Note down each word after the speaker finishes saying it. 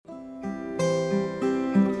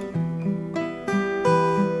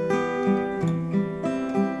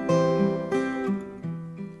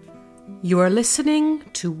You are listening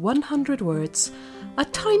to 100 Words, a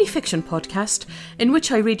tiny fiction podcast in which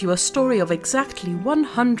I read you a story of exactly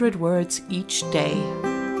 100 words each day.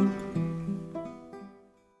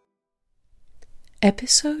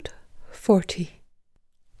 Episode 40.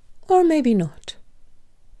 Or maybe not.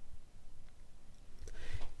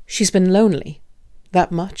 She's been lonely.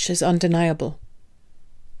 That much is undeniable.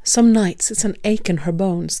 Some nights it's an ache in her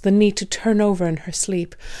bones, the need to turn over in her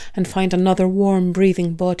sleep and find another warm,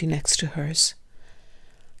 breathing body next to hers.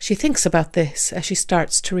 She thinks about this as she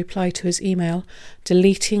starts to reply to his email,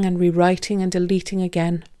 deleting and rewriting and deleting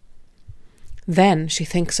again. Then she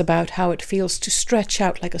thinks about how it feels to stretch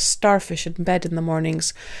out like a starfish in bed in the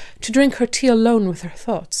mornings, to drink her tea alone with her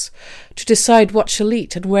thoughts, to decide what she'll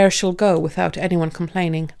eat and where she'll go without anyone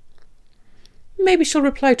complaining. Maybe she'll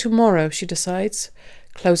reply tomorrow, she decides,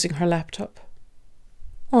 closing her laptop.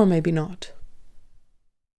 Or maybe not.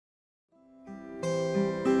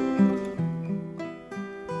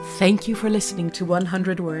 Thank you for listening to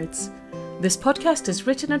 100 Words. This podcast is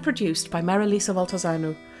written and produced by Marilisa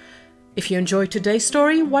Valtazano. If you enjoyed today's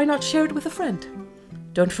story, why not share it with a friend?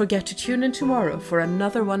 Don't forget to tune in tomorrow for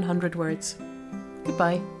another 100 Words.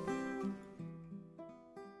 Goodbye.